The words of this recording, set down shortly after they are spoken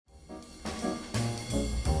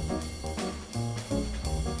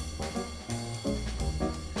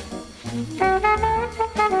Welcome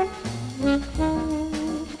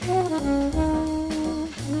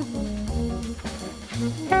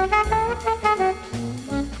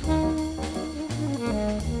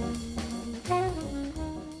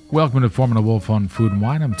to Foreman and Wolf on Food and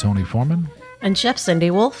Wine. I'm Tony Foreman. And Chef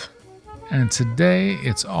Cindy Wolf. And today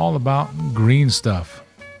it's all about green stuff.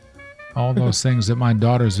 All those things that my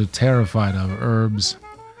daughters are terrified of. Herbs,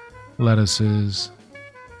 lettuces,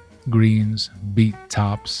 greens, beet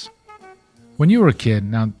tops. When you were a kid,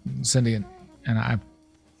 now Cindy and I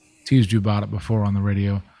teased you about it before on the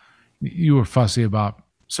radio, you were fussy about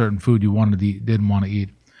certain food you wanted to eat, didn't want to eat.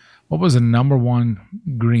 What was the number one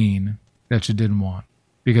green that you didn't want?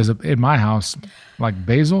 Because in my house, like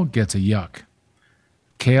basil gets a yuck.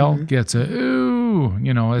 Kale gets a ooh.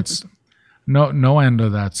 You know, it's no end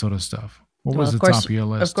of that sort of stuff. What was the top of your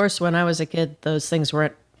list? Of course, when I was a kid, those things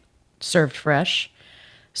weren't served fresh,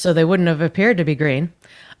 so they wouldn't have appeared to be green.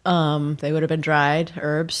 They would have been dried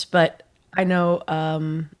herbs. But I know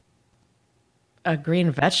a green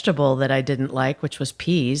vegetable that I didn't like, which was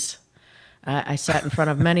peas. I sat in front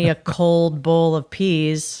of many a cold bowl of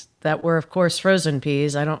peas that were, of course, frozen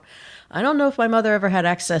peas. I don't know if my mother ever had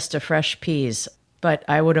access to fresh peas, but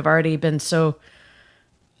I would have already been so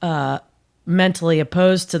mentally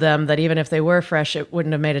opposed to them that even if they were fresh, it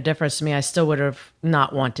wouldn't have made a difference to me. I still would have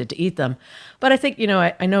not wanted to eat them. But I think,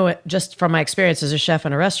 I know it just from my experience as a chef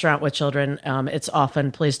in a restaurant with children, it's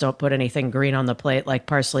often, please don't put anything green on the plate like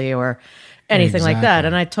parsley or anything like that.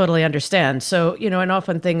 And I totally understand. So, and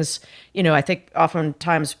often things, I think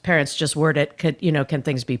oftentimes parents just word it, can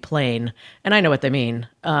things be plain? And I know what they mean.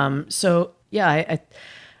 So yeah,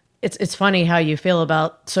 it's funny how you feel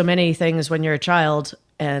about so many things when you're a child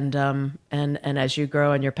and as you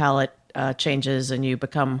grow and your palate changes and you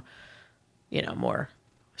become, more,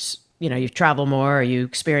 you travel more or you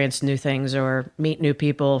experience new things or meet new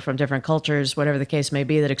people from different cultures, whatever the case may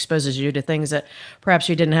be, that exposes you to things that perhaps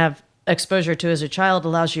you didn't have exposure to as a child,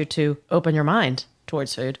 allows you to open your mind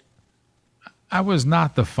towards food. I was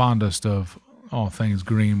not the fondest of all things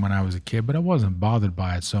green when I was a kid, but I wasn't bothered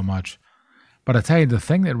by it so much. But I tell you, the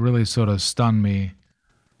thing that really sort of stunned me,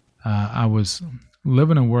 I was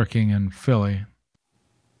living and working in Philly,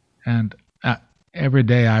 and every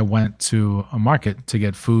day I went to a market to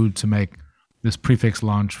get food to make this prefix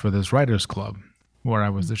lunch for this writers club where I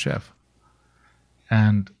was the chef.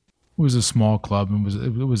 And it was a small club, and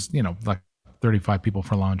it was like 35 people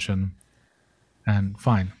for lunch and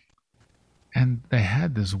fine. And they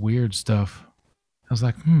had this weird stuff. I was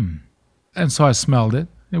like, And so I smelled it.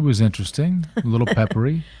 It was interesting, a little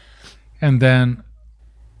peppery. And then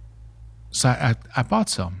so I bought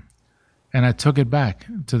some, and I took it back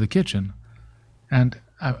to the kitchen, and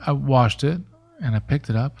I washed it, and I picked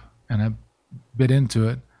it up, and I bit into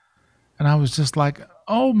it, and I was just like,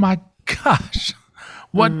 oh my gosh.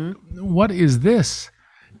 What is this?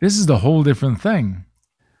 This is the whole different thing.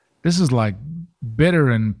 This is like bitter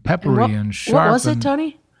and peppery and sharp. What was it,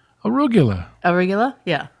 Tony? Arugula. Arugula?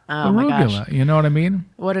 Yeah. Oh arugula, my gosh. You know what I mean?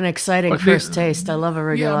 What an exciting first taste. I love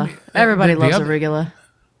arugula. Yeah, everybody loves arugula.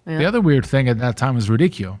 Yeah. The other weird thing at that time was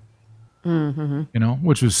radicchio,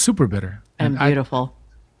 which was super bitter. And beautiful.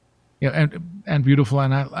 And beautiful.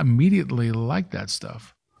 And I immediately liked that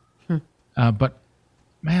stuff. But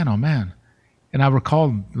man, oh man. And I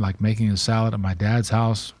recall like making a salad at my dad's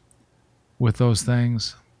house with those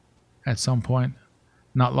things at some point,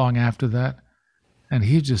 not long after that. And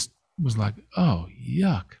he just was like, oh,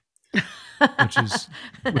 yuck,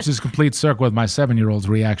 which is complete circle with my 7-year-old's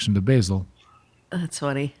reaction to basil. That's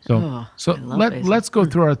funny. So let's go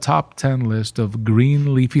through our top 10 list of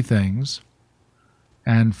green leafy things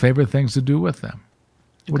and favorite things to do with them.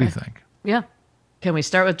 What do you think? Yeah. Can we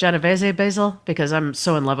start with Genovese basil? Because I'm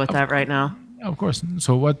so in love with that right now. Of course.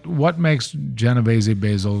 So what makes Genovese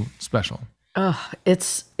basil special?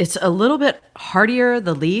 It's a little bit hardier,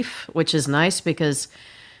 the leaf, which is nice because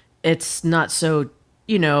it's not so,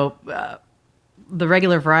 the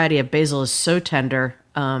regular variety of basil is so tender.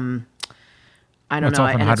 I don't know. It's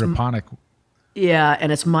often hydroponic.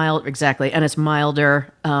 And it's mild, exactly, and it's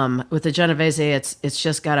milder. With the Genovese, it's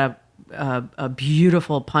just got a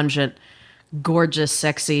beautiful, pungent, gorgeous,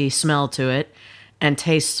 sexy smell to it, and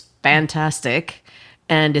tastes fantastic,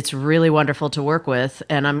 and it's really wonderful to work with.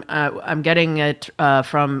 And I'm getting it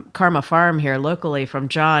from Karma Farm here locally from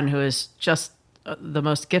John, who is just the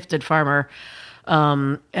most gifted farmer,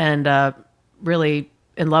 and really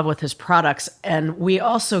in love with his products. And we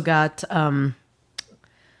also got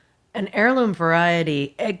an heirloom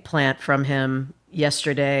variety eggplant from him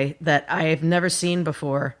yesterday that I've never seen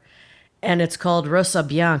before, and it's called Rosa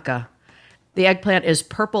Bianca. The eggplant is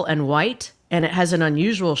purple and white, and it has an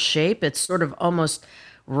unusual shape. It's sort of almost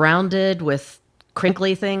rounded with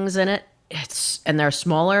crinkly things in it. And they're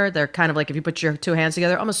smaller. They're kind of like if you put your two hands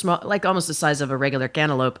together, almost small, like almost the size of a regular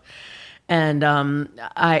cantaloupe. And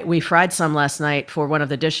we fried some last night for one of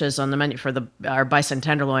the dishes on the menu for our bison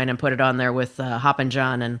tenderloin, and put it on there with Hoppin'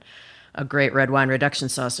 John and a great red wine reduction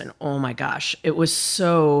sauce. And oh my gosh, it was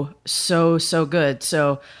so good.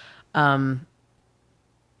 So I'm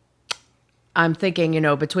thinking,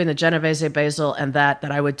 between the Genovese basil and that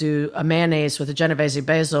I would do a mayonnaise with the Genovese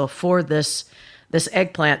basil for this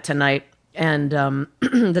eggplant tonight, and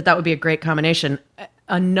that would be a great combination.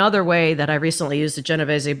 Another way that I recently used the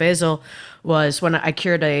Genovese basil was when I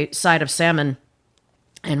cured a side of salmon.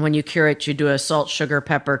 And when you cure it, you do a salt, sugar,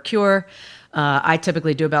 pepper cure. I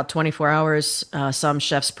typically do about 24 hours. Some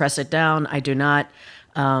chefs press it down. I do not.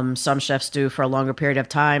 Some chefs do for a longer period of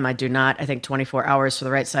time. I do not. I think 24 hours for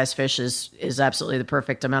the right size fish is absolutely the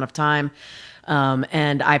perfect amount of time.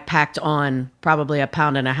 And I packed on probably 1.5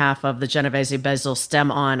 pounds of the Genovese basil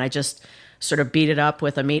stem on. I just sort of beat it up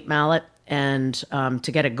with a meat mallet and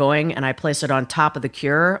to get it going, and I place it on top of the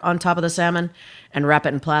cure, on top of the salmon, and wrap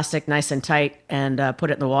it in plastic nice and tight, and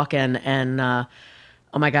put it in the walk-in. And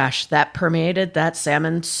oh my gosh, that permeated that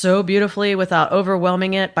salmon so beautifully without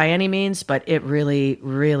overwhelming it by any means, but it really,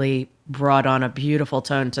 really brought on a beautiful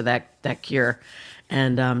tone to that cure.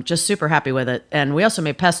 And just super happy with it. And we also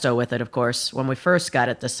made pesto with it, of course, when we first got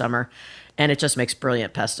it this summer, and it just makes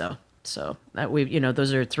brilliant pesto. So that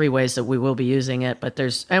those are 3 ways that we will be using it. But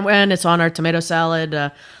and it's on our tomato salad.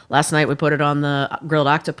 Last night we put it on the grilled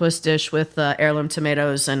octopus dish with heirloom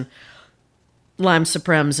tomatoes and lime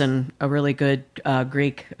supremes and a really good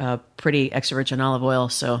Greek, pretty extra virgin olive oil.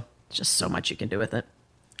 So just so much you can do with it.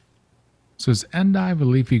 So is endive a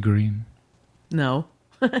leafy green? No.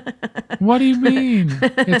 What do you mean?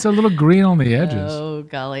 It's a little green on the edges. Oh,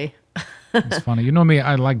 golly. It's funny. You know me,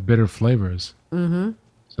 I like bitter flavors. Mm-hmm.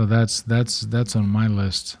 So that's on my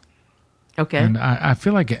list. Okay. And I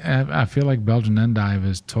feel like Belgian endive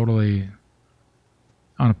is totally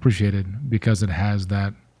unappreciated because it has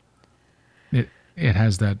that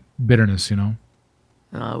bitterness,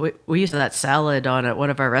 We used that salad on at one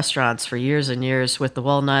of our restaurants for years and years with the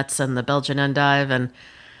walnuts and the Belgian endive and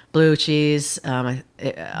blue cheese.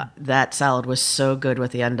 That salad was so good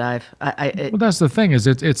with the endive. Well, that's the thing is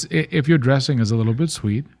it's if your dressing is a little bit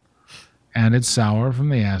sweet and it's sour from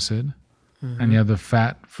the acid, and you have the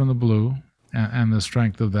fat from the blue and the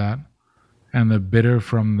strength of that, and the bitter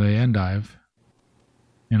from the endive,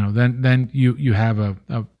 then you have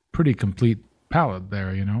a pretty complete palate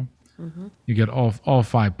there. You get all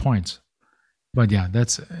 5 points. But yeah,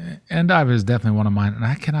 endive is definitely one of mine, and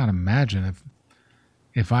I cannot imagine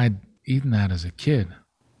if I'd eaten that as a kid.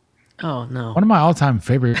 Oh no! One of my all-time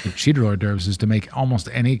favorite cheater hors d'oeuvres is to make almost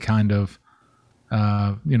any kind of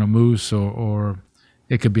mousse, or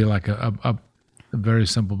it could be like a very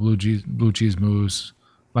simple blue cheese mousse,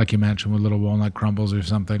 like you mentioned, with little walnut crumbles or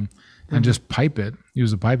something, and just pipe it.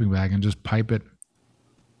 Use a piping bag and just pipe it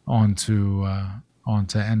onto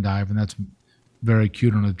endive, and that's very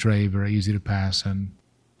cute on a tray, very easy to pass, and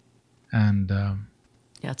yeah,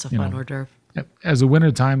 it's a fun hors d'oeuvre. As a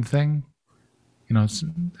wintertime thing,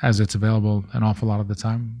 as it's available an awful lot of the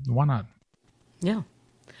time, why not? Yeah.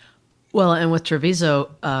 Well, and with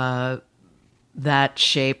Treviso, that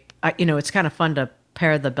shape, it's kind of fun to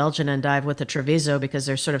pair the Belgian endive with the Treviso because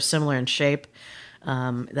they're sort of similar in shape.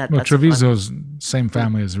 Treviso's same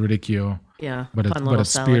family as Radicchio. Yeah, but it's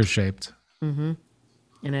spear shaped. Mm-hmm.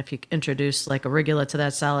 And if you introduce like arugula to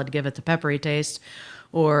that salad, give it the peppery taste,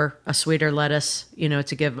 or a sweeter lettuce,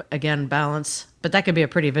 to give again balance. But that could be a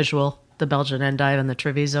pretty visual, the Belgian endive and the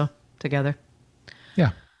Treviso together.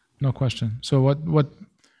 Yeah, no question. So what?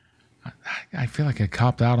 I feel like I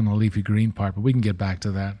copped out on the leafy green part, but we can get back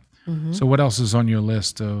to that. Mm-hmm. So what else is on your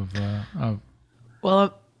list of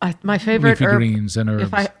Well, my favorite leafy herb, greens and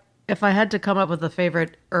herbs? If I had to come up with a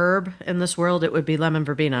favorite herb in this world, it would be lemon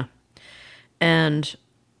verbena. And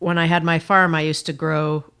when I had my farm, I used to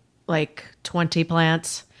grow like 20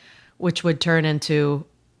 plants, which would turn into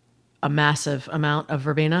a massive amount of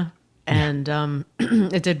verbena. And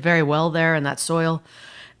it did very well there in that soil.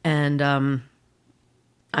 And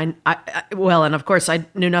and of course, I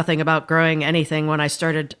knew nothing about growing anything when I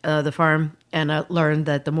started the farm, and I learned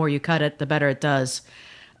that the more you cut it, the better it does,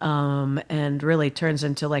 and really turns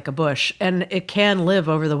into like a bush. And it can live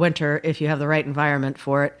over the winter if you have the right environment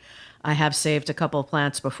for it. I have saved a couple of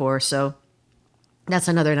plants before, so that's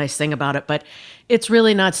another nice thing about it. But it's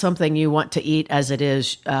really not something you want to eat as it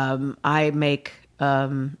is. I make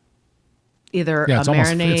either a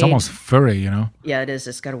marinade. It's almost furry, Yeah, it is.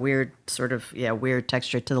 It's got a weird weird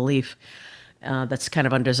texture to the leaf. that's kind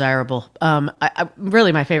of undesirable.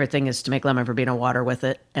 Really, my favorite thing is to make lemon verbena water with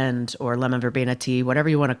it, and or lemon verbena tea, whatever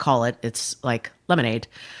you want to call it. It's like lemonade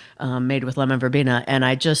made with lemon verbena, and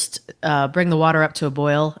I just bring the water up to a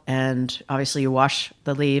boil, and obviously you wash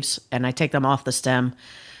the leaves, and I take them off the stem,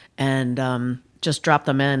 and just drop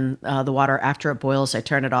them in the water after it boils. I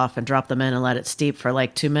turn it off and drop them in and let it steep for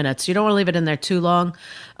like 2 minutes. You don't want to leave it in there too long.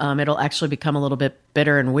 It'll actually become a little bit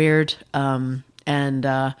bitter and weird.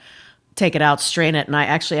 And take it out, strain it, and I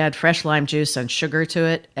actually add fresh lime juice and sugar to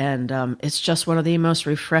it, and it's just one of the most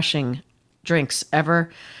refreshing drinks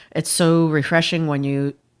ever. It's so refreshing when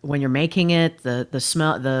you're making it. The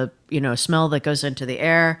smell, smell that goes into the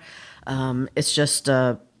air. It's just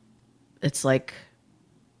it's like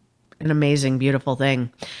an amazing, beautiful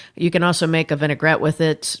thing. You can also make a vinaigrette with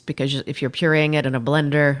it because if you're pureeing it in a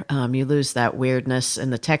blender, you lose that weirdness in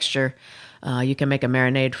the texture. You can make a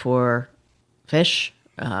marinade for fish.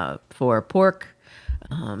 For pork,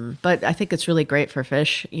 but I think it's really great for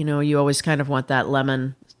fish. You always kind of want that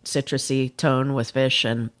lemon citrusy tone with fish,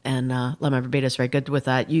 and lemon verbena is very good with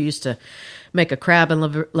that. You used to make a crab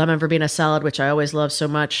and lemon verbena salad, which I always love so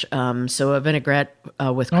much. So a vinaigrette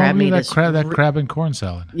with crab meat that crab and corn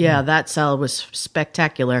salad. Yeah, that salad was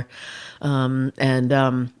spectacular.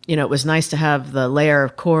 It was nice to have the layer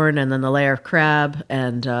of corn and then the layer of crab,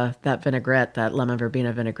 and that vinaigrette, that lemon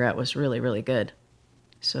verbena vinaigrette, was really, really good.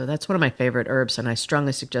 So that's one of my favorite herbs, and I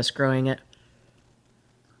strongly suggest growing it.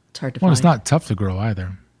 It's hard to find. Well, it's not tough to grow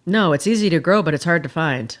either. No, it's easy to grow, but it's hard to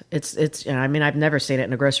find. I've never seen it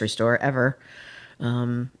in a grocery store ever.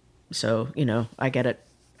 So I get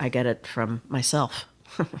it from myself.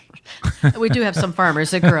 We do have some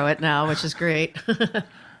farmers that grow it now, which is great.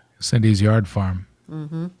 Cindy's Yard Farm.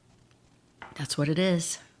 Mm-hmm. That's what it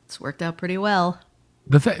is. It's worked out pretty well.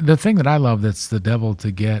 The thing that I love that's the devil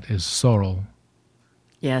to get is sorrel.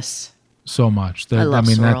 Yes. So much. I love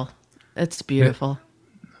sorrel. It's beautiful.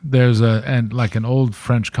 There's an old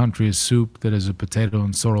French country soup that is a potato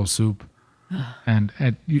and sorrel soup, and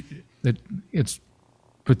it's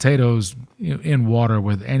potatoes in water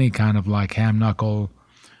with any kind of like ham knuckle,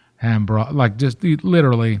 ham broth, like just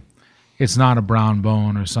literally, it's not a brown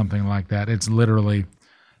bone or something like that. It's literally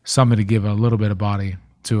something to give a little bit of body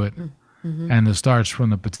to it, and the starch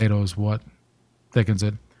from the potato is what thickens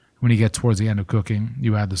it. When you get towards the end of cooking,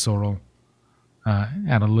 you add the sorrel,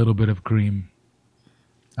 add a little bit of cream,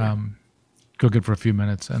 cook it for a few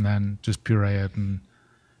minutes, and then just puree it and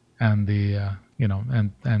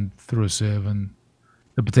through a sieve, and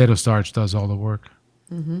the potato starch does all the work.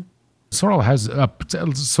 Mm-hmm. Sorrel has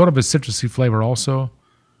sort of a citrusy flavor also,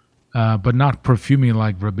 but not perfumey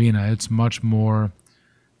like verbena. It's much more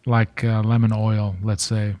like lemon oil, let's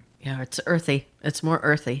say. Yeah, it's earthy. It's more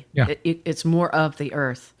earthy. Yeah. It's more of the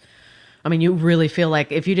earth. I mean, you really feel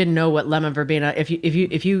like if you didn't know what lemon verbena, if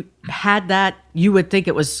you had that, you would think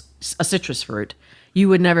it was a citrus fruit. You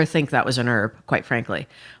would never think that was an herb, quite frankly.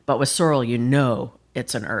 But with sorrel,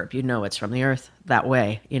 it's an herb. It's from the earth that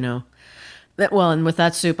way. And with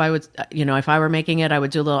that soup, I would, if I were making it, I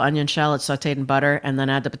would do a little onion shallot sautéed in butter, and then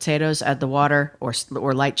add the potatoes, add the water,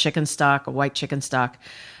 or light chicken stock, or white chicken stock.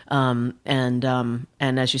 And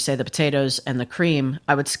as you say, the potatoes and the cream,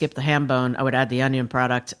 I would skip the ham bone. I would add the onion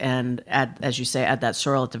product and add that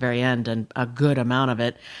sorrel at the very end, and a good amount of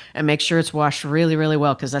it, and make sure it's washed really, really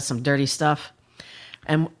well, because that's some dirty stuff.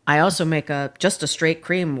 And I also make just a straight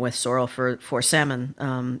cream with sorrel for salmon,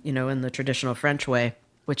 in the traditional French way,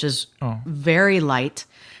 which is very light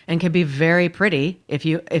and can be very pretty. If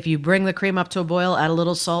you bring the cream up to a boil, add a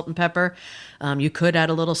little salt and pepper. You could add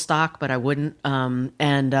a little stock, but I wouldn't.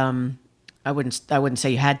 I wouldn't say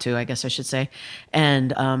you had to, I guess I should say.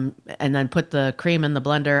 And then put the cream in the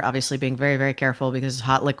blender, obviously being very, very careful because it's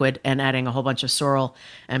hot liquid, and adding a whole bunch of sorrel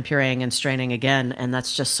and pureeing and straining again. And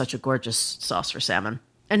that's just such a gorgeous sauce for salmon.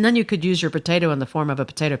 And then you could use your potato in the form of a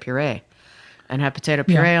potato puree and have potato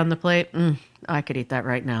puree on the plate. I could eat that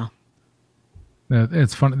right now.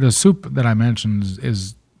 It's fun. The soup that I mentioned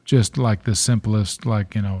is just like the simplest,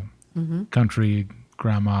 country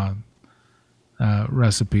grandma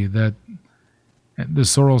recipe. That the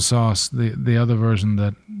sorrel sauce, the other version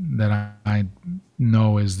that I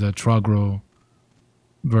know is the Trogro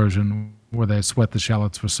version, where they sweat the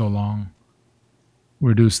shallots for so long,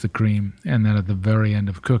 reduce the cream, and then at the very end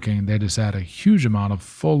of cooking, they just add a huge amount of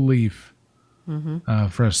full leaf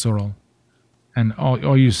fresh sorrel. And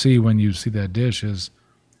all you see when you see that dish is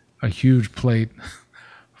a huge plate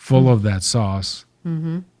full of that sauce,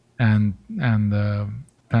 and the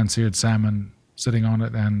pan-seared salmon sitting on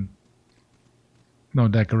it, and no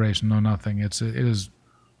decoration, no nothing. It is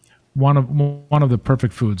one of the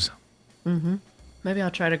perfect foods. Maybe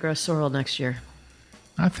I'll try to grow sorrel next year.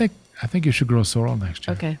 I think you should grow sorrel next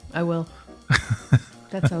year. Okay, I will.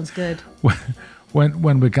 That sounds good.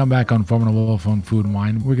 When we come back on Foreman and Wolf on Food and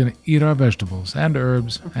Wine, we're going to eat our vegetables and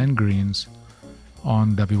herbs and greens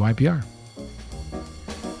on WYPR.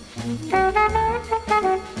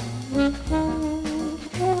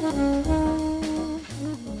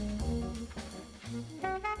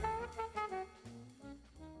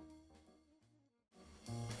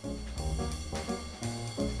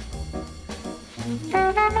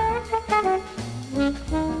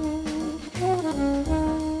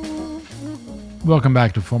 Welcome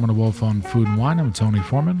back to Foreman and Wolf on Food and Wine. I'm Tony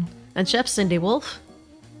Foreman. And Chef Cindy Wolf.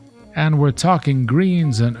 And we're talking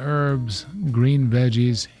greens and herbs, green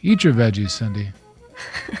veggies. Eat your veggies, Cindy.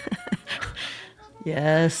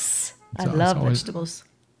 Yes. I love vegetables.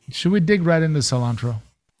 Should we dig right into cilantro?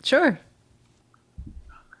 Sure.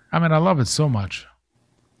 I mean, I love it so much.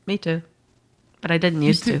 Me too. But I didn't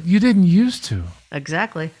used to. You didn't used to.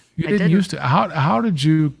 Exactly. You didn't used to. How did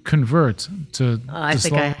you convert to I the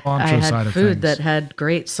think cilantro I had side of food things? that had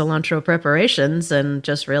great cilantro preparations and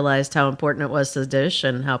just realized how important it was to the dish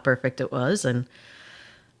and how perfect it was. And,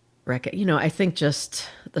 I think just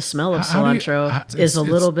the smell of cilantro is a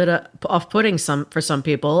little bit off-putting for some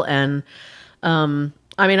people. And, I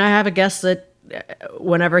have a guest that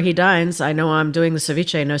whenever he dines, I know I'm doing the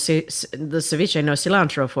ceviche no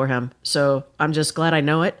cilantro for him. So I'm just glad I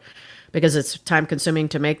know it, because it's time consuming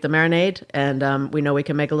to make the marinade, and we know we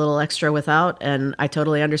can make a little extra without, and I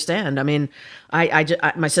totally understand. I mean,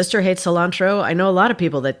 my sister hates cilantro. I know a lot of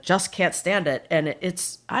people that just can't stand it, and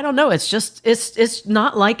I don't know, it's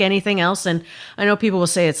not like anything else. And I know people will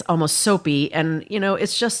say it's almost soapy, and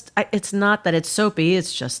it's not that it's soapy,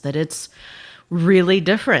 it's just that it's really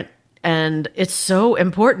different. And it's so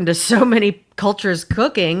important to so many cultures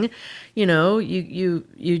cooking, you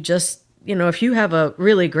just, if you have a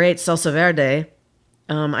really great salsa verde,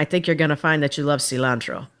 I think you're going to find that you love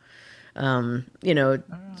cilantro. If you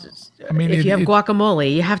have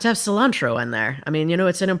guacamole, you have to have cilantro in there. I mean,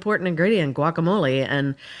 it's an important ingredient in guacamole,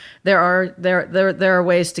 and there are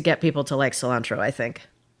ways to get people to like cilantro, I think.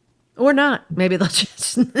 Or not. Maybe they'll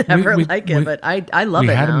just never like it, but I love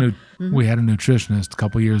it now. We had a nutritionist a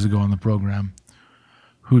couple years ago on the program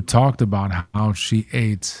who talked about how she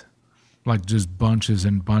ate like just bunches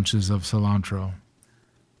and bunches of cilantro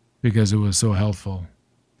because it was so healthful.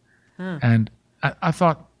 Huh. And I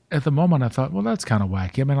thought, at the moment, well, that's kind of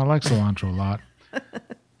wacky. I mean, I like cilantro a lot.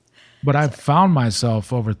 But I've found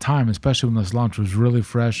myself over time, especially when the cilantro is really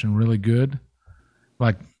fresh and really good,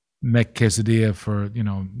 like make quesadillas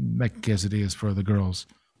for the girls.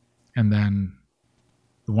 And then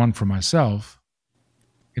the one for myself,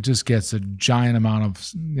 it just gets a giant amount of,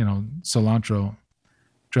 cilantro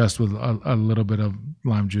dressed with a little bit of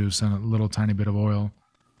lime juice and a little tiny bit of oil,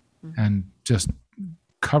 and just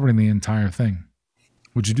covering the entire thing.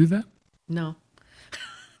 Would you do that? No.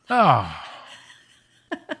 Oh.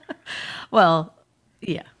 Well,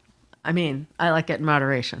 yeah. I mean, I like it in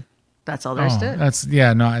moderation. That's all there is to it.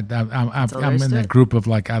 I'm in that group of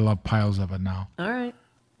I love piles of it now. All right.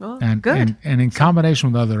 Well, and, good. And in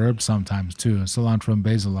combination with other herbs sometimes too. Cilantro and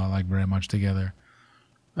basil I like very much together,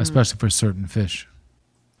 especially for certain fish.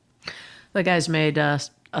 The guys made a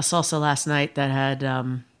salsa last night that had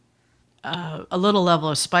a little level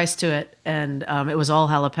of spice to it, and it was all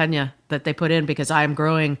jalapeno that they put in, because I'm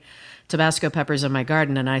growing Tabasco peppers in my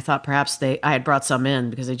garden, and I thought perhaps I had brought some in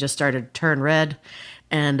because they just started to turn red.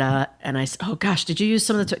 And I said, oh gosh, did you use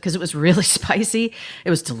some of the, because it was really spicy. It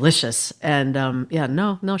was delicious. And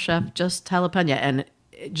no, chef, just jalapeno, and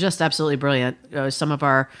just absolutely brilliant. Some of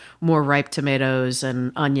our more ripe tomatoes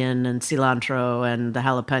and onion and cilantro and the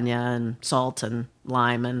jalapeno and salt and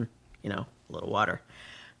lime and, a little water.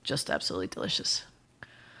 Just absolutely delicious.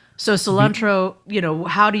 So cilantro,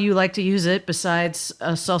 how do you like to use it besides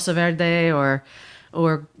salsa verde or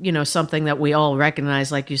something that we all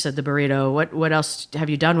recognize, like you said, the burrito? What else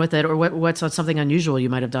have you done with it, or what's something unusual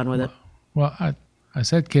you might have done with it? Well, I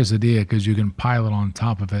said quesadilla because you can pile it on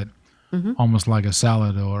top of it, almost like a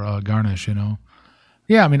salad or a garnish,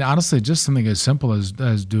 Yeah, I mean, honestly, just something as simple as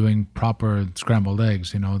doing proper scrambled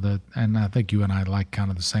eggs, and I think you and I like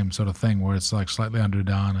kind of the same sort of thing, where it's like slightly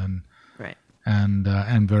underdone and right,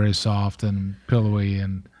 and very soft and pillowy,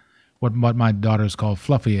 and what my daughters call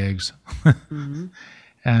fluffy eggs,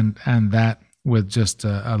 and that with just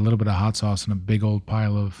a little bit of hot sauce and a big old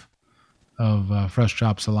pile of fresh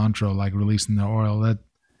chopped cilantro, like releasing the oil.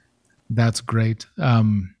 That's great.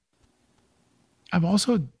 I've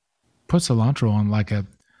also put cilantro on like a,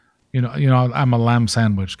 I'm a lamb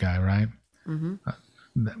sandwich guy, right?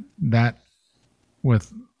 That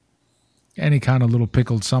with any kind of little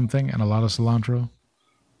pickled something and a lot of cilantro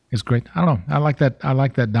is great. I don't know. I like that. I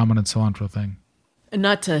like that dominant cilantro thing.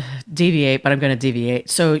 Not to deviate, but I'm going to deviate.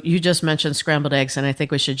 So you just mentioned scrambled eggs, and I think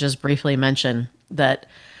we should just briefly mention that,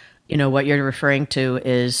 what you're referring to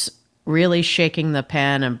is really shaking the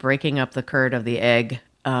pan and breaking up the curd of the egg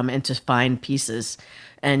into fine pieces.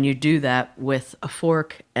 And you do that with a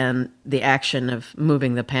fork and the action of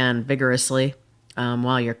moving the pan vigorously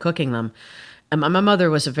while you're cooking them. And my mother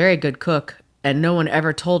was a very good cook, and no one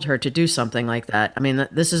ever told her to do something like that. I mean,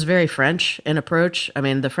 this is very French in approach. I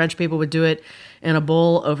mean, the French people would do it in a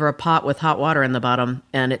bowl over a pot with hot water in the bottom,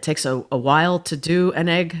 and it takes a while to do an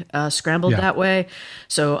egg scrambled that way.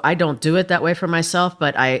 So I don't do it that way for myself,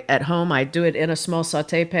 but at home I do it in a small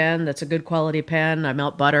saute pan that's a good quality pan. I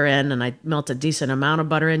melt butter in, and I melt a decent amount of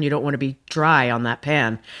butter in. You don't want to be dry on that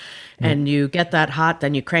pan. And you get that hot,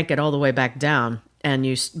 then you crank it all the way back down. And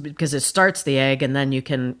because it starts the egg, and then you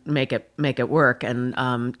can make it work, and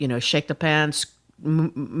shake the pan,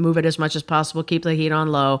 move it as much as possible, keep the heat on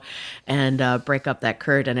low, and break up that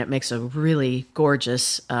curd, and it makes a really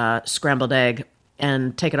gorgeous scrambled egg.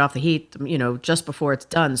 And take it off the heat, just before it's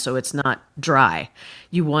done, so it's not dry.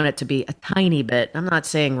 You want it to be a tiny bit. I'm not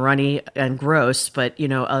saying runny and gross, but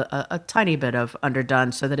a tiny bit of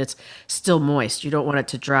underdone, so that it's still moist. You don't want it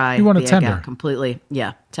to dry. You want it the tender. egg out completely.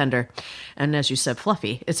 Yeah, tender. And as you said,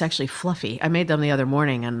 fluffy. It's actually fluffy. I made them the other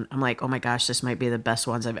morning, and I'm like, oh my gosh, this might be the best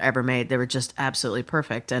ones I've ever made. They were just absolutely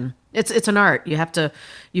perfect. And it's an art. You have to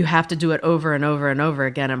do it over and over and over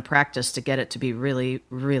again and practice to get it to be really,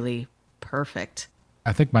 really perfect.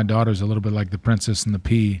 I think my daughter's a little bit like the Princess and the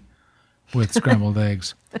Pea with scrambled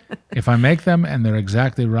eggs. If I make them and they're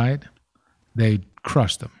exactly right, they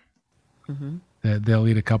crush them. Mm-hmm. They'll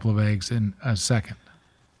eat a couple of eggs in a second.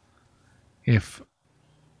 If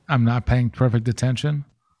I'm not paying perfect attention,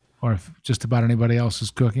 or if just about anybody else is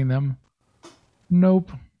cooking them,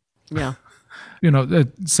 nope. Yeah.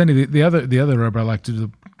 Cindy, the other herb I like to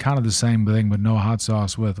do kind of the same thing, but no hot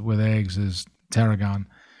sauce with eggs is tarragon.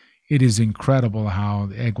 It is incredible how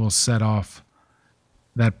the egg will set off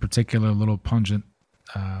that particular little pungent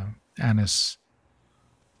anise,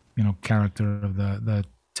 character of the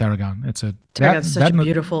tarragon. Tarragon's such a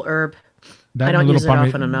beautiful herb. I don't use it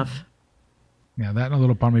often enough. Yeah, that and a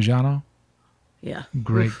little Parmigiano. Yeah.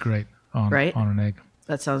 Great on an egg.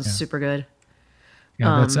 That sounds super good.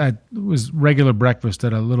 Yeah, it was regular breakfast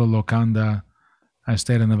at a little locanda. I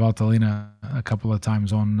stayed in the Valtellina a couple of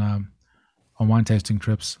times on wine tasting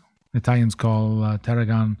trips. Italians call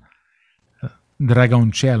tarragon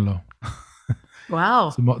dragoncello. Wow.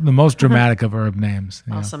 It's the most dramatic of herb names.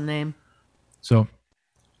 Awesome name. So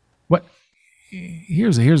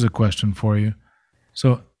here's a question for you.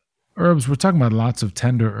 So herbs, we're talking about lots of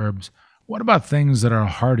tender herbs. What about things that are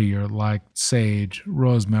hardier, like sage,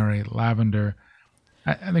 rosemary, lavender?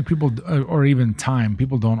 I think people, or even thyme,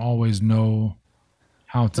 people don't always know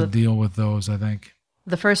how to deal with those, I think.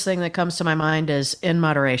 The first thing that comes to my mind is in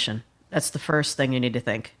moderation. That's the first thing you need to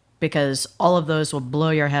think, because all of those will blow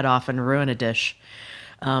your head off and ruin a dish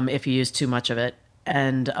if you use too much of it.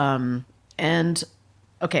 And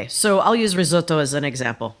okay, so I'll use risotto as an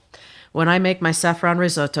example. When I make my saffron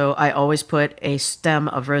risotto, I always put a stem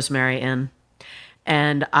of rosemary in,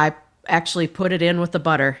 and I actually put it in with the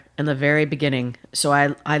butter in the very beginning. So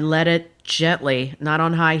I let it gently, not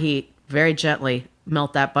on high heat, very gently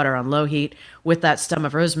melt that butter on low heat with that stem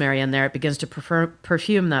of rosemary in there. It begins to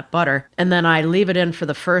perfume that butter. And then I leave it in for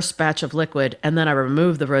the first batch of liquid, and then I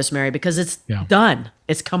remove the rosemary because it's done.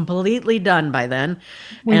 It's completely done by then.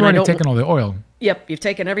 We've already taken all the oil. Yep, you've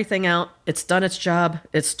taken everything out. It's done its job.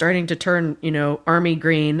 It's starting to turn, army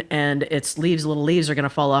green, and its little leaves are going to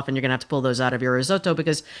fall off, and you're going to have to pull those out of your risotto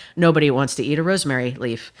because nobody wants to eat a rosemary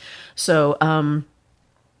leaf. So,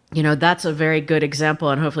 that's a very good example,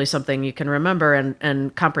 and hopefully something you can remember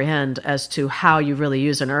and comprehend as to how you really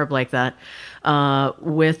use an herb like that.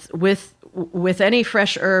 With any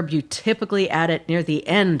fresh herb, you typically add it near the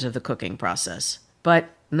end of the cooking process, but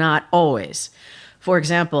not always. For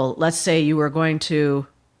example, let's say you were going to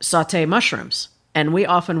saute mushrooms, and we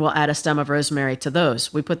often will add a stem of rosemary to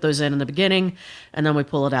those. We put those in the beginning, and then we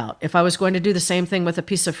pull it out. If I was going to do the same thing with a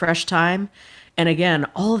piece of fresh thyme, and again,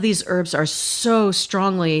 all of these herbs are so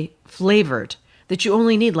strongly flavored that you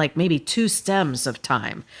only need like maybe 2 stems of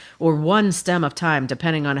thyme or 1 stem of thyme,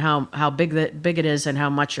 depending on how big it is and how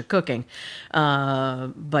much you're cooking.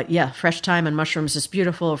 But yeah, fresh thyme and mushrooms is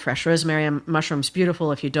beautiful. Fresh rosemary and mushrooms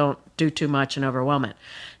beautiful if you don't do too much and overwhelm it.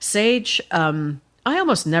 Sage, I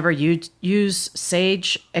almost never use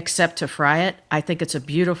sage except to fry it. I think it's a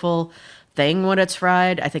beautiful thing when it's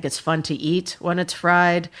fried. I think it's fun to eat when it's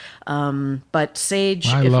fried. But sage,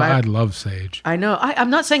 I love sage. I know. I'm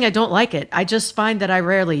not saying I don't like it. I just find that I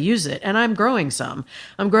rarely use it, and I'm growing some.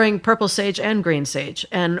 I'm growing purple sage and green sage,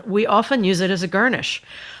 and we often use it as a garnish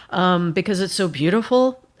because it's so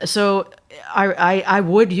beautiful. So I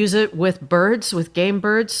would use it with birds, with game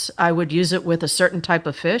birds. I would use it with a certain type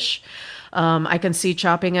of fish. I can see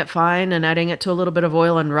chopping it fine and adding it to a little bit of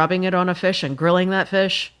oil and rubbing it on a fish and grilling that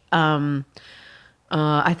fish.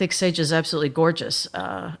 I think sage is absolutely gorgeous.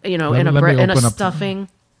 In a stuffing,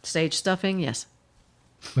 sage stuffing. Yes.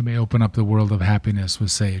 Let me open up the world of happiness with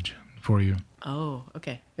sage for you. Oh,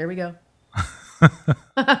 okay. Here we go.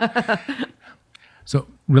 So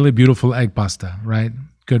really beautiful egg pasta, right?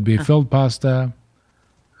 Could be filled pasta,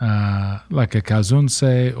 like a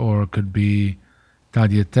calzone, or it could be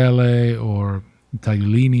tagliatelle or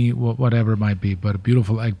tagliolini, whatever it might be, but a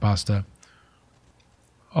beautiful egg pasta.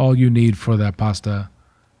 All you need for that pasta,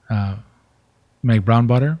 make brown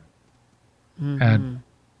butter,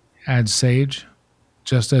 add sage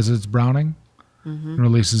just as it's browning,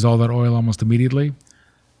 releases all that oil almost immediately.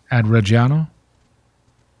 Add Reggiano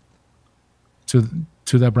to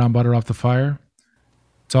that brown butter off the fire.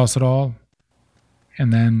 Toss it all,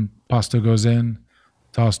 and then pasta goes in.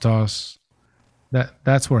 Toss.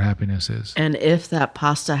 That's where happiness is. And if that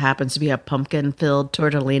pasta happens to be a pumpkin-filled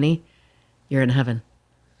tortellini, you're in heaven.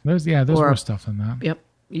 There's more stuff than that. Yep.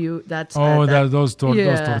 Those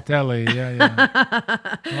tortelli.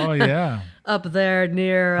 Yeah. Oh yeah. Up there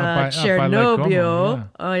near Cernobbio.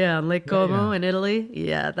 Oh yeah, on Lake Como in Italy.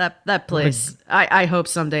 Yeah, that place. I hope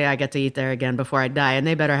someday I get to eat there again before I die, and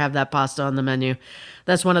they better have that pasta on the menu.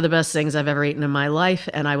 That's one of the best things I've ever eaten in my life,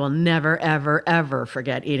 and I will never, ever, ever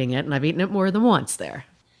forget eating it. And I've eaten it more than once there.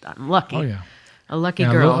 I'm lucky. Oh yeah. A lucky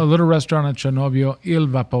girl. A little restaurant in Cernobbio, Il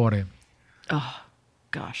Vapore. Oh.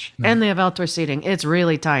 Gosh. No. And they have outdoor seating. It's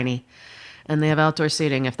really tiny. And they have outdoor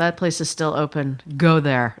seating. If that place is still open, go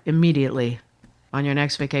there immediately on your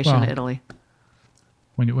next vacation to Italy.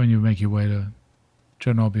 When you make your way to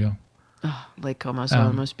Cernobbio. Oh, Lake Como is one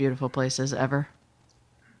of the most beautiful places ever.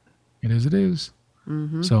 It is.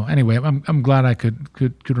 Mm-hmm. So anyway, I'm glad I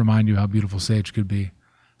could remind you how beautiful sage could be.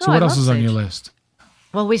 So what else is on your list?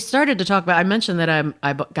 Well, we started to talk about. I mentioned that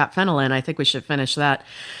I got fennel in. I think we should finish that.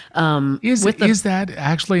 Is that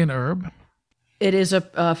actually an herb? It is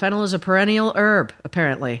fennel is a perennial herb.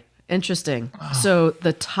 Apparently, interesting. Oh, so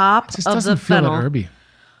the top of the fennel, herby.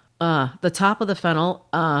 The top of the fennel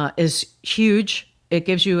is huge. It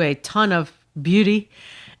gives you a ton of beauty,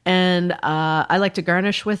 and I like to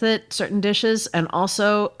garnish with it certain dishes. And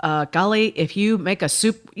also, golly, if you make a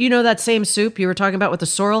soup, that same soup you were talking about with the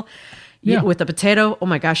sorrel. Yeah. With the potato, oh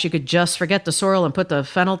my gosh, you could just forget the sorrel and put the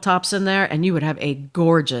fennel tops in there, and you would have a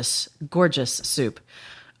gorgeous, gorgeous soup.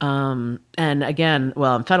 And again,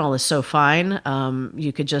 fennel is so fine.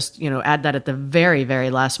 You could just, add that at the very,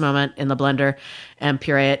 very last moment in the blender and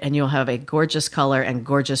puree it, and you'll have a gorgeous color and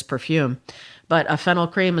gorgeous perfume. But a fennel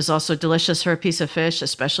cream is also delicious for a piece of fish,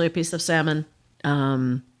 especially a piece of salmon.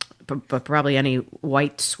 But probably any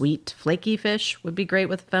white, sweet, flaky fish would be great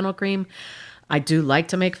with fennel cream. I do like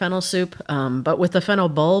to make fennel soup, but with the fennel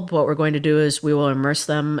bulb, what we're going to do is we will immerse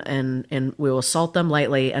them and we will salt them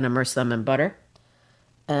lightly and immerse them in butter.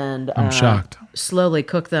 And I'm shocked. Slowly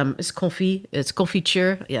cook them. It's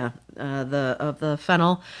confiture, of the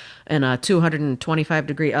fennel in a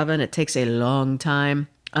 225-degree oven. It takes a long time.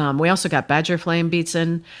 We also got badger flame beets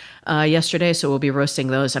in yesterday, so we'll be roasting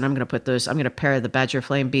those, and I'm going to pair the badger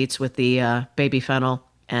flame beets with the baby fennel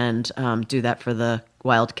and do that for the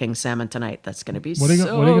Wild King salmon tonight. That's going to be what are you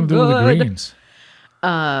going to do with the greens? What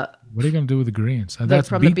are you going to do with the greens? That's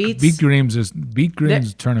from the beets. Beet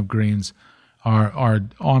greens, turnip greens are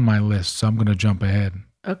on my list, so I'm going to jump ahead.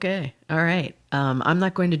 Okay, all right. I'm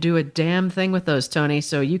not going to do a damn thing with those, Tony.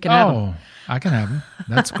 So you can have them. Oh, I can have them.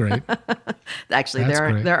 That's great. Actually,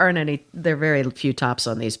 there aren't any. There are very few tops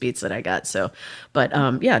on these beets that I got. So, but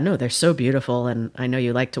they're so beautiful, and I know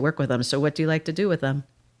you like to work with them. So, what do you like to do with them?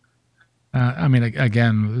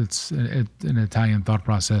 Again, it's an Italian thought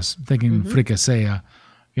process. Thinking fricassea,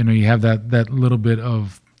 you have that little bit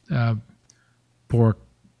of pork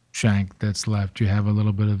shank that's left. You have a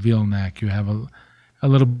little bit of veal neck. You have a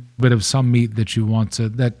little bit of some meat that you want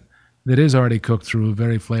that is already cooked through,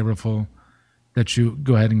 very flavorful, that you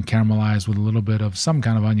go ahead and caramelize with a little bit of some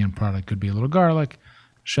kind of onion product. Could be a little garlic,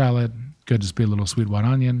 shallot, could just be a little sweet white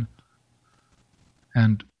onion,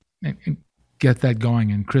 and get that going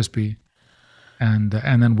and crispy. And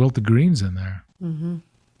then wilt the greens in there.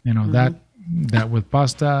 Mm-hmm. That with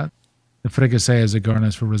pasta, the fricassee is a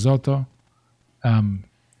garnish for risotto,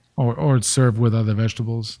 or it's served with other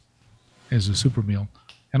vegetables. is a super meal,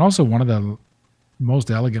 and also one of the most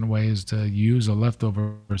elegant ways to use a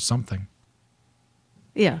leftover or something.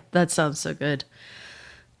 Yeah, that sounds so good.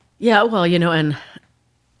 Yeah, well, and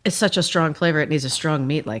it's such a strong flavor. It needs a strong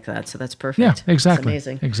meat like that, so that's Yeah, perfect. exactly. It's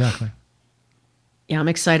amazing. Exactly. Yeah, I'm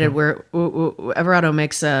excited. Everardo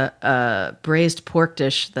makes a braised pork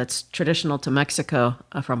dish that's traditional to Mexico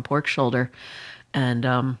from pork shoulder,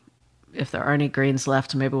 and if there are any greens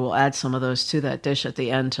left, maybe we'll add some of those to that dish at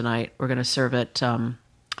the end tonight. We're going to serve it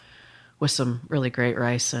with some really great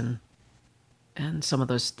rice and some of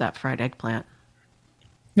that fried eggplant.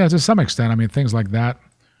 Yeah, to some extent. I mean, things like that,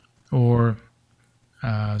 or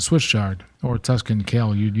Swiss chard or Tuscan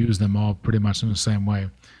kale, you'd use them all pretty much in the same way.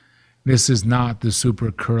 This is not the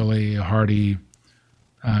super curly, hearty,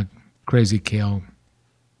 crazy kale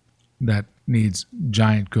that needs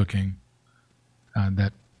giant cooking.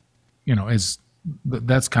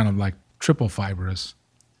 That's kind of like triple fibrous.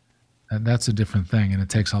 That's a different thing, and it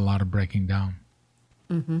takes a lot of breaking down.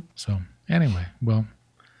 Mm-hmm. So anyway, well,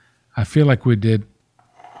 I feel like we did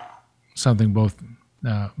something both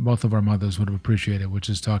of our mothers would have appreciated, which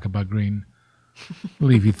is talk about green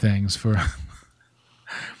leafy things for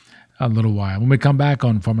a little while. When we come back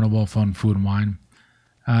on Farmer and Wolf on Food and Wine,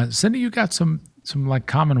 Cindy, you got some like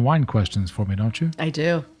common wine questions for me, don't you? I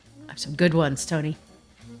do. I have some good ones, Tony.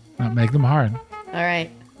 Make them hard. All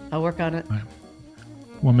right. I'll work on it. All right.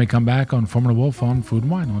 When we come back on Farmer and Wolf on Food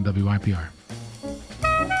and Wine on WYPR.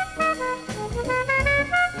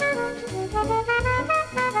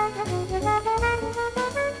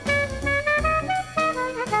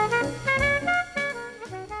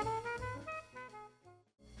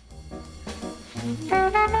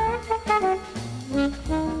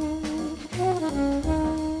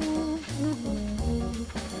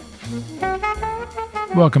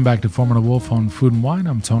 Welcome back to Foreman and Wolf on Food and Wine.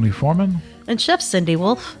 I'm Tony Foreman. And Chef Cindy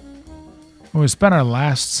Wolf. We spent our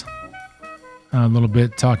last little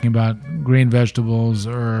bit talking about green vegetables,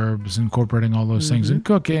 herbs, incorporating all those things in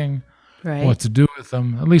cooking, Right. what to do with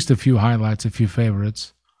them, at least a few highlights, a few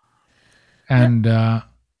favorites. And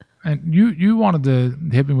and you wanted to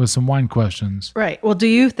hit me with some wine questions. Right. Well, do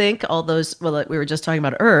you think all those, well, we were just talking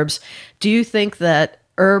about herbs. Do you think that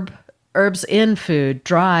herbs in food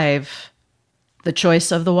drive the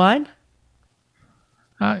choice of the wine?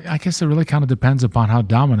 I guess it really kind of depends upon how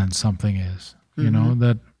dominant something is, you know,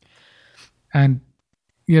 that, and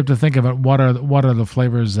you have to think about what are the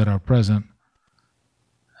flavors that are present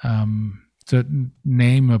to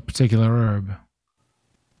name a particular herb.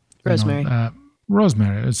 Rosemary.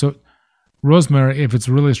 Rosemary. So rosemary, if it's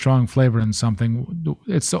really strong flavor in something,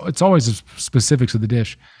 it's always the specifics of the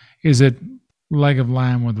dish. Is it leg of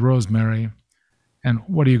lamb with rosemary? And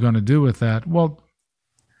what are you going to do with that? Well,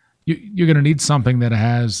 you're going to need something that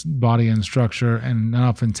has body and structure and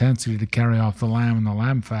enough intensity to carry off the lamb and the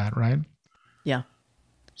lamb fat, right? Yeah.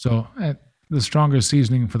 So the stronger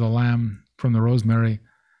seasoning for the lamb from the rosemary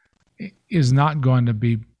is not going to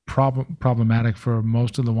be problematic for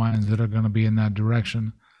most of the wines that are going to be in that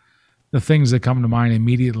direction. The things that come to mind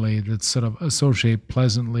immediately that sort of associate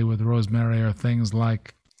pleasantly with rosemary are things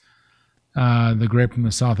like the grape from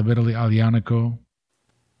the south of Italy, Aglianico,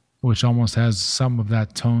 which almost has some of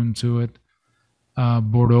that tone to it.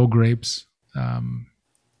 Bordeaux grapes. I'm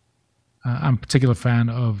a particular fan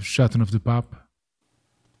of Châteauneuf-du-Pape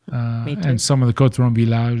and some of the Côte-Rhône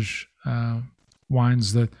Village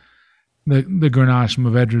wines, the Grenache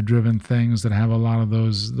Mourvèdre-driven things that have a lot of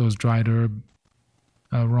those dried herb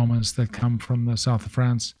aromas that come from the south of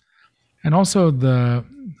France, and also the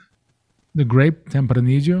grape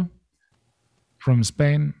Tempranillo from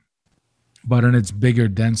Spain, but in its bigger,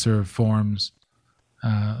 denser forms,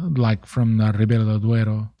 like from the Ribera del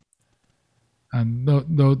Duero. And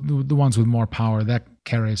the ones with more power, that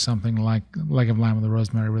carries something like leg of lamb with the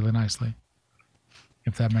rosemary really nicely,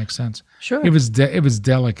 if that makes sense. Sure. If it's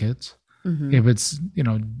delicate, if it's,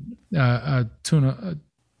 a tuna,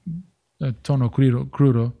 a tono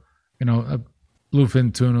crudo, a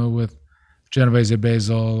bluefin tuna with Genovese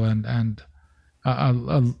basil and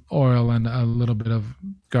oil and a little bit of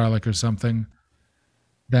garlic or something,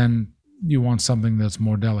 then you want something that's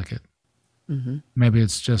more delicate. Maybe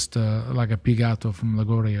it's just like a pigato from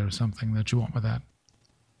Liguria or something that you want with that.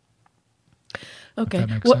 Okay. If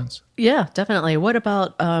that makes sense. Yeah, definitely. What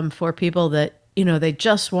about for people that, they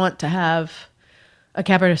just want to have a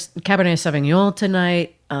Cabernet Sauvignon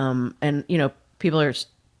tonight, and, people are,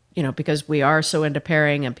 because we are so into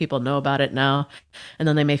pairing and people know about it now, and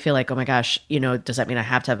then they may feel like, oh my gosh, does that mean I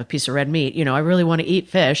have to have a piece of red meat? I really want to eat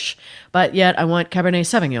fish, but yet I want Cabernet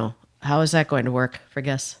Sauvignon. How is that going to work for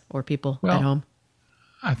guests or people at home?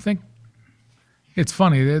 I think it's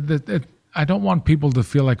funny that I don't want people to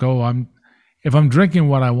feel like, oh, if I'm drinking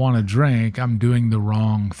what I want to drink, I'm doing the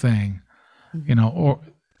wrong thing, you know.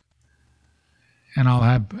 And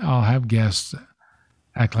I'll have guests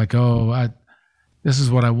act like, oh, this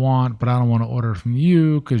is what I want, but I don't want to order from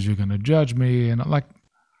you because you're going to judge me. And like, I'm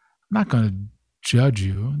not going to judge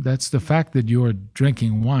you. That's the fact that you're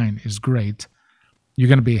drinking wine is great. You're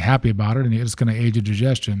going to be happy about it, and it's going to aid your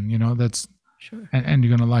digestion. You know, that's Sure. and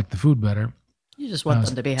you're going to like the food better. You just want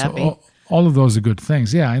them to be happy. So all of those are good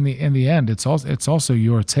things. Yeah. In the end, it's also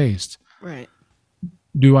your taste. Right.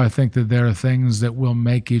 Do I think that there are things that will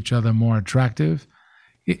make each other more attractive?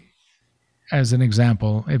 As an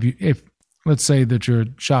example, if let's say that you're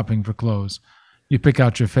shopping for clothes, you pick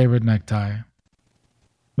out your favorite necktie.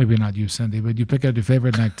 Maybe not you, Cindy, but you pick out your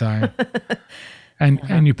favorite necktie,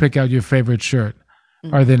 and you pick out your favorite shirt.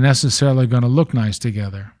 Mm-hmm. Are they necessarily going to look nice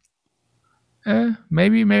together?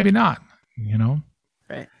 Maybe not. You know.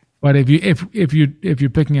 Right. But if you're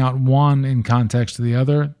picking out one in context to the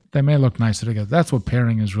other, they may look nicer together. That's what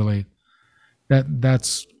pairing is really.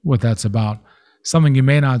 That's what that's about. Something you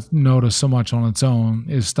may not notice so much on its own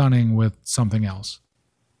is stunning with something else.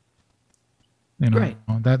 You know, right.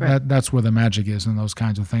 That's where the magic is in those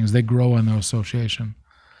kinds of things. They grow in their association.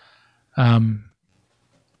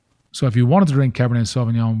 So if you wanted to drink Cabernet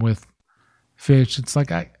Sauvignon with fish, it's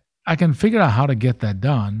like I can figure out how to get that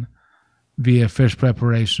done via fish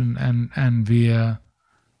preparation and via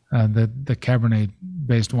the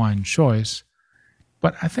Cabernet-based wine choice.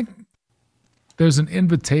 But I think there's an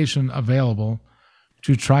invitation available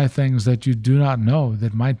to try things that you do not know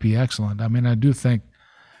that might be excellent. I mean, I do think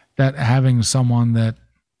that having someone that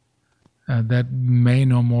may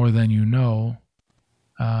know more than you know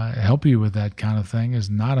help you with that kind of thing is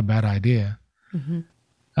not a bad idea. Mm-hmm.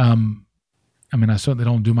 I mean, I certainly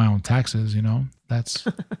don't do my own taxes, you know. That's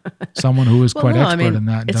someone who is quite expert in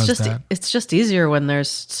that does that. It's just easier when there's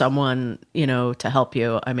someone, you know, to help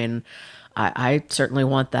you. I mean, I certainly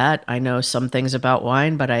want that. I know some things about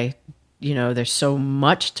wine, but there's so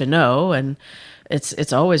much to know, and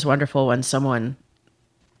it's always wonderful when someone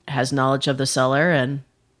has knowledge of the cellar and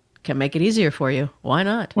can make it easier for you. Why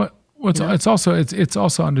not? Well, it's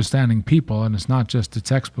also understanding people, and it's not just a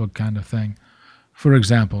textbook kind of thing. For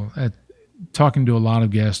example, talking to a lot of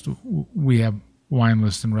guests, we have wine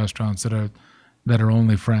lists in restaurants that are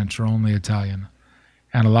only French or only Italian.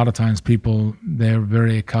 And a lot of times they're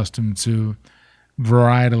very accustomed to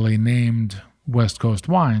varietally named West Coast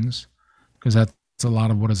wines because that's a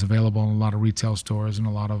lot of what is available in a lot of retail stores and a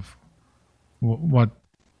lot of what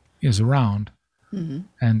is around. Mm-hmm.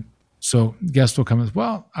 And so guests will come and say,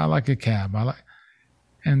 well, I like a cab.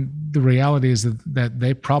 And the reality is that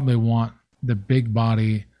they probably want the big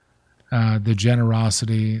body, the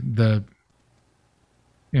generosity, that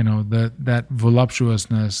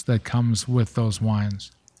voluptuousness that comes with those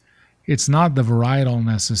wines. It's not the varietal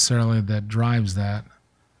necessarily that drives that.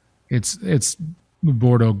 It's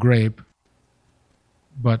Bordeaux grape,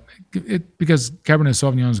 but because Cabernet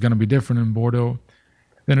Sauvignon is going to be different in Bordeaux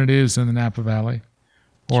than it is in the Napa Valley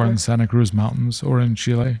or in Santa Cruz Mountains or in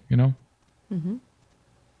Chile, you know? Mm-hmm.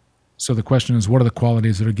 So the question is, what are the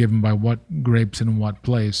qualities that are given by what grapes in what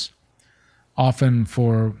place? Often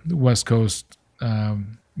for West Coast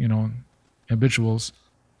habituals,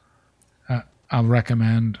 I'll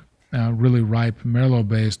recommend really ripe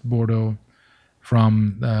Merlot-based Bordeaux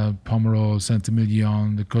from Pomerol,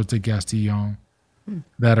 Saint-Emilion, the Côte de Castillon,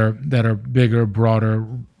 that are bigger, broader,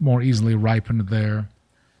 more easily ripened there,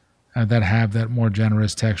 that have that more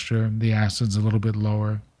generous texture. The acid's a little bit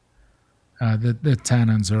lower. The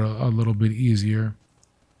tannins are a little bit easier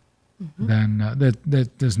than that.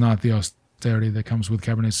 There's not the austerity that comes with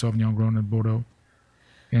Cabernet Sauvignon grown in Bordeaux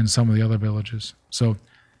in some of the other villages. So,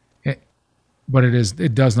 but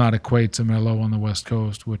it does not equate to Merlot on the West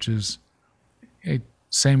Coast, which is a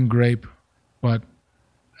same grape, but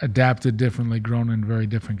adapted differently, grown in very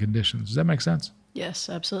different conditions. Does that make sense? Yes,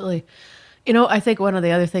 absolutely. You know, I think one of the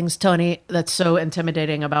other things, Tony, that's so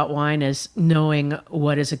intimidating about wine is knowing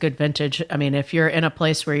what is a good vintage. I mean, if you're in a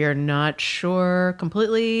place where you're not sure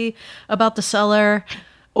completely about the cellar,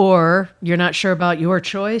 or you're not sure about your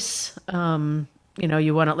choice,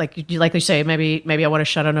 you want to, like you say, maybe I want to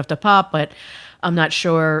shut enough to pop, but I'm not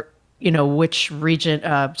sure, which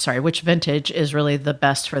vintage is really the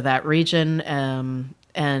best for that region.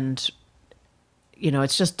 And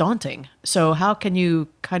it's just daunting. So how can you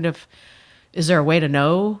is there a way to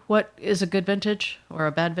know what is a good vintage or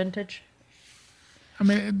a bad vintage? I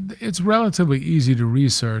mean, it's relatively easy to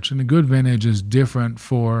research, and a good vintage is different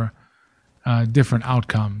for different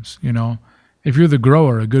outcomes. If you're the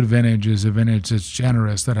grower, a good vintage is a vintage that's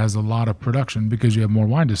generous, that has a lot of production because you have more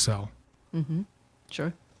wine to sell.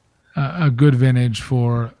 Sure. A good vintage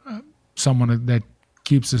for someone that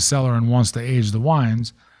keeps a cellar and wants to age the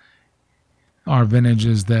wines are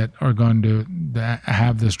vintages that are going to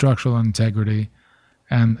have the structural integrity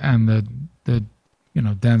and the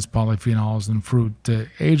dense polyphenols and fruit to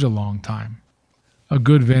age a long time. A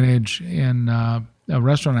good vintage in a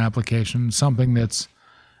restaurant application, something that's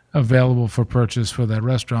available for purchase for that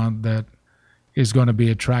restaurant that is going to be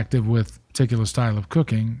attractive with a particular style of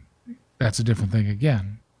cooking, that's a different thing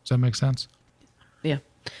again. Does that make sense? Yeah.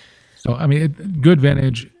 So, I mean, good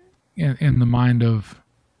vintage in the mind of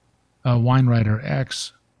a wine writer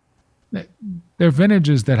X, they're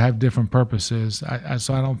vintages that have different purposes.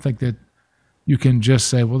 So I don't think that you can just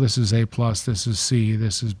say, well, this is A+, this is C,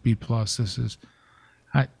 this is B+, this is...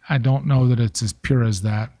 I don't know that it's as pure as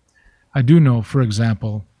that. I do know, for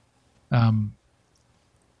example,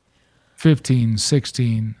 15,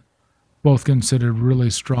 16, both considered really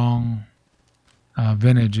strong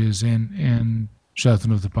vintages in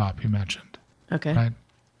Chateauneuf du Pape, you mentioned. Okay. Right?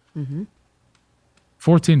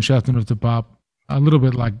 14 Chateauneuf du Pape, a little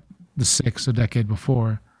bit like the 6 a decade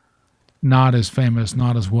before, not as famous,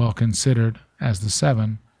 not as well considered as the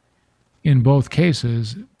 7. In both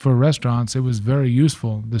cases, for restaurants, it was very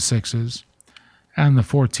useful, the 6s and the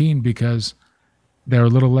 14, because they're a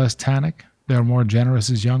little less tannic. They're more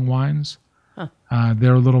generous as young wines. Huh.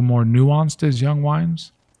 They're a little more nuanced as young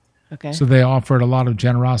wines. Okay. So they offered a lot of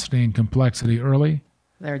generosity and complexity early.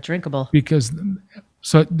 They're drinkable. There's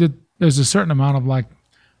a certain amount of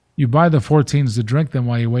you buy the 14s to drink them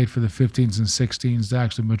while you wait for the 15s and 16s to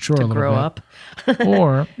actually mature a little grow bit. up.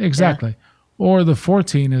 Or, exactly. Yeah. Or the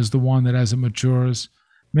 14 is the one that as it matures,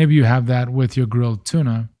 maybe you have that with your grilled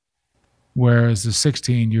tuna, whereas the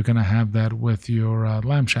 16, you're going to have that with your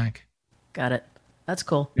lamb shank. Got it. That's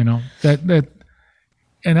cool. That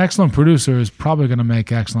an excellent producer is probably going to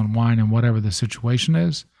make excellent wine in whatever the situation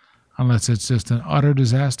is, unless it's just an utter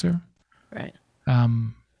disaster. Right.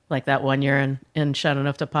 Like that one year in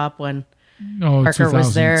Chateauneuf du Pape when Parker 2002.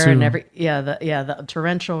 was there and the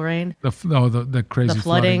torrential rain. The crazy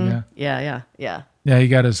flooding. Yeah. Yeah, he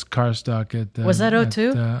got his car stuck at was that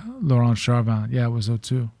 02? Laurent Charvin. Yeah, it was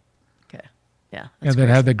 02. Okay. Yeah. Yeah, that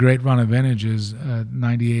had the great run of vintages,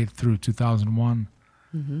 98 through 2001.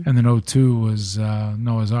 And then 02 was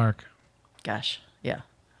Noah's Ark. Gosh, yeah.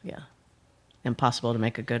 Impossible to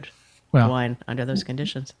make a good Well, wine under those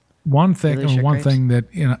conditions. One thing Really thing that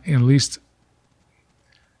at least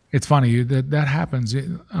it's funny that happens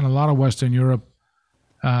in a lot of Western Europe.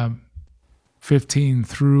 15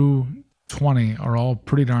 through 20 are all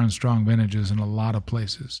pretty darn strong vintages in a lot of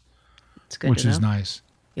places, It's good, which is nice.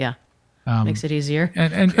 Yeah, makes it easier.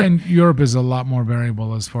 And Europe is a lot more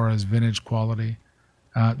variable as far as vintage quality.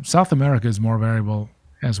 South America is more variable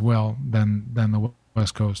as well than the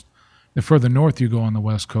West Coast. The further north you go on the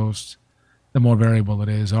West Coast, the more variable it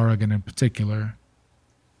is. Oregon in particular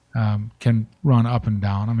can run up and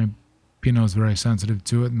down. I mean, Pinot is very sensitive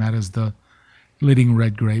to it, and that is the leading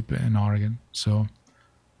red grape in Oregon. So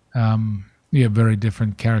you have very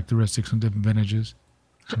different characteristics and different vintages.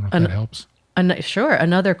 I don't know if that helps. Sure.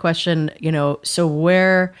 Another question, so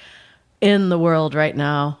where in the world right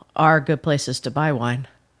now are good places to buy wine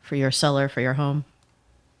for your cellar, for your home?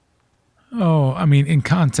 Oh, I mean, in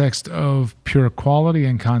context of pure quality,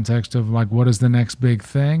 in context of what is the next big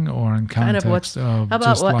thing, or in context of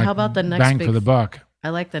how about the next bang big for the buck? I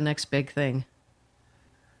like the next big thing.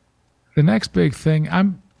 The next big thing,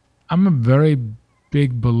 I'm a very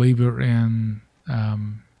big believer in,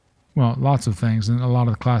 lots of things and a lot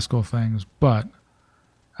of classical things, but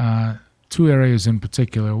two areas in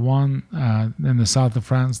particular. One, in the south of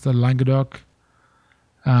France, the Languedoc.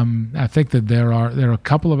 I think that there are a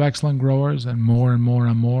couple of excellent growers, and more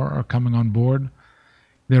are coming on board.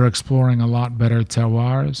 They're exploring a lot better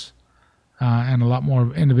terroirs and a lot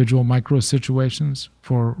more individual micro situations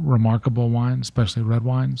for remarkable wines, especially red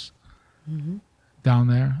wines down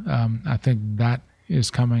there. I think that is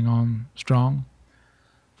coming on strong.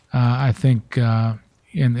 I think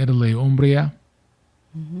in Italy, Umbria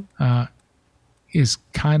is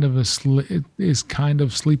kind of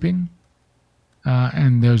sleeping.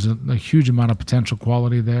 And there's a huge amount of potential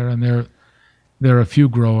quality there, and there are a few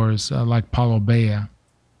growers like Paolo Bea,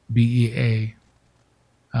 BEA,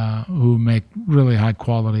 who make really high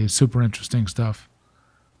quality, super interesting stuff.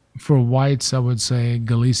 For whites, I would say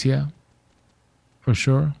Galicia, for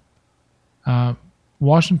sure.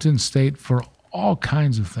 Washington State for all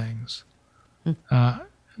kinds of things.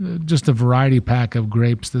 Just a variety pack of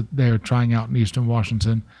grapes that they're trying out in Eastern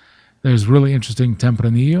Washington. There's really interesting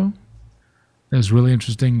Tempranillo. There's really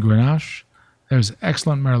interesting Grenache. There's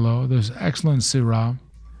excellent Merlot. There's excellent Syrah.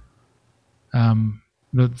 So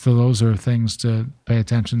those are things to pay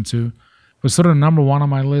attention to. But sort of number one on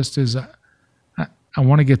my list is I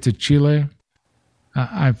want to get to Chile.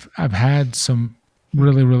 I've had some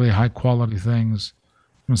really, really high quality things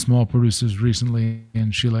from small producers recently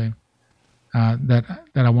in Chile that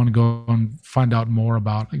I want to go and find out more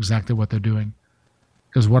about exactly what they're doing.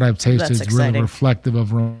 Because what I've tasted is really reflective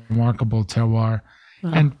of remarkable terroir.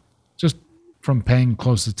 Wow. And just from paying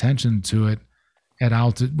close attention to it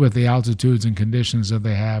with the altitudes and conditions that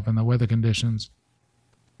they have and the weather conditions,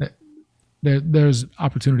 there's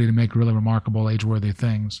opportunity to make really remarkable age-worthy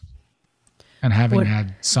things. And having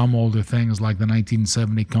had some older things like the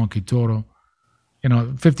 1970 Conquistador,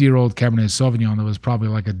 50-year-old Cabernet Sauvignon that was probably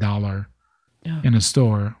like $1 in a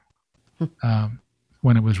store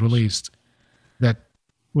when it was released, that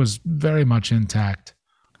was very much intact.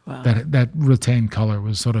 Wow. That retained color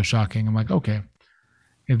was sort of shocking. I'm like, okay,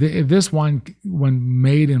 if this wine, when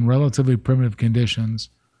made in relatively primitive conditions,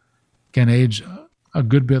 can age a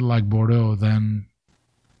good bit like Bordeaux, then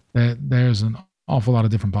there's an awful lot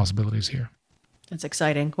of different possibilities here. That's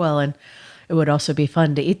exciting. Well, and it would also be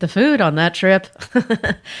fun to eat the food on that trip.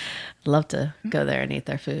 Love to go there and eat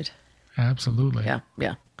their food. Absolutely. Yeah.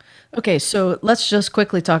 Okay, so let's just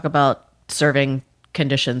quickly talk about serving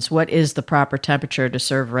conditions. What is the proper temperature to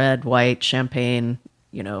serve red, white, champagne,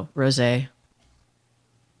 rosé?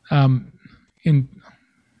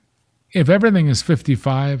 If everything is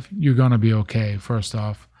 55, you're going to be okay, first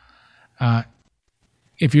off.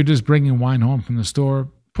 If you're just bringing wine home from the store,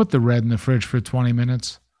 put the red in the fridge for 20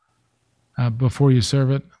 minutes before you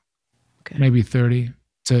serve it, maybe 30,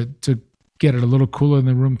 to get it a little cooler in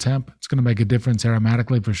the room temp. It's going to make a difference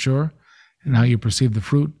aromatically for sure and how you perceive the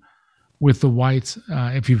fruit. With the white,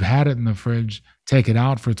 if you've had it in the fridge, take it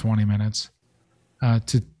out for 20 minutes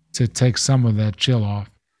to take some of that chill off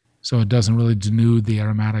so it doesn't really denude the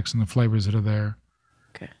aromatics and the flavors that are there.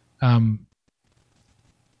 Okay.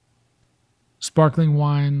 Sparkling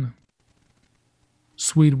wine,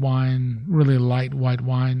 sweet wine, really light white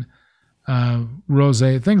wine,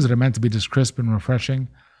 rosé, things that are meant to be just crisp and refreshing.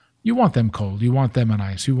 You want them cold. You want them in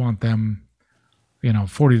ice. You want them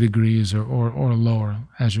 40 degrees or lower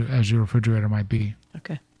as your refrigerator might be.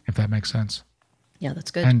 Okay. If that makes sense. Yeah,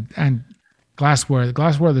 that's good. And glassware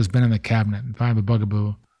that's been in the cabinet, if I have a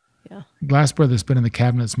bugaboo. Yeah. Glassware that's been in the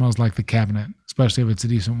cabinet smells like the cabinet, especially if it's a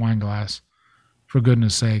decent wine glass. For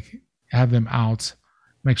goodness sake, have them out.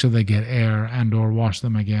 Make sure they get air and or wash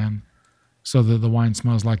them again so that the wine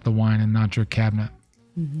smells like the wine and not your cabinet.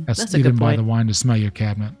 Mm-hmm. That's a good point. You didn't buy the wine to smell your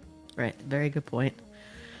cabinet. Right. Very good point.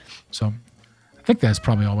 So I think that's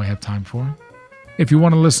probably all we have time for. If you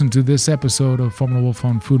want to listen to this episode of Foreman & Wolf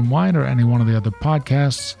on Food and Wine or any one of the other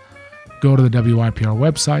podcasts, go to the WYPR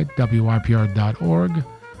website, wypr.org.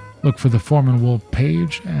 Look for the Foreman & Wolf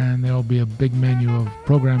page, and there'll be a big menu of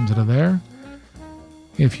programs that are there.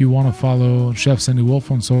 If you want to follow Chef Cindy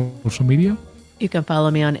Wolf on social media, you can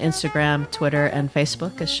follow me on Instagram, Twitter, and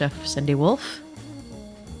Facebook as Chef Cindy Wolf.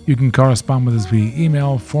 You can correspond with us via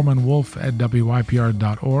email,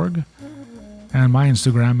 foremanwolf@wypr.org. And my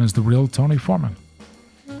Instagram is The Real Tony Foreman.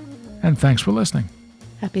 And thanks for listening.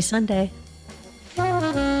 Happy Sunday.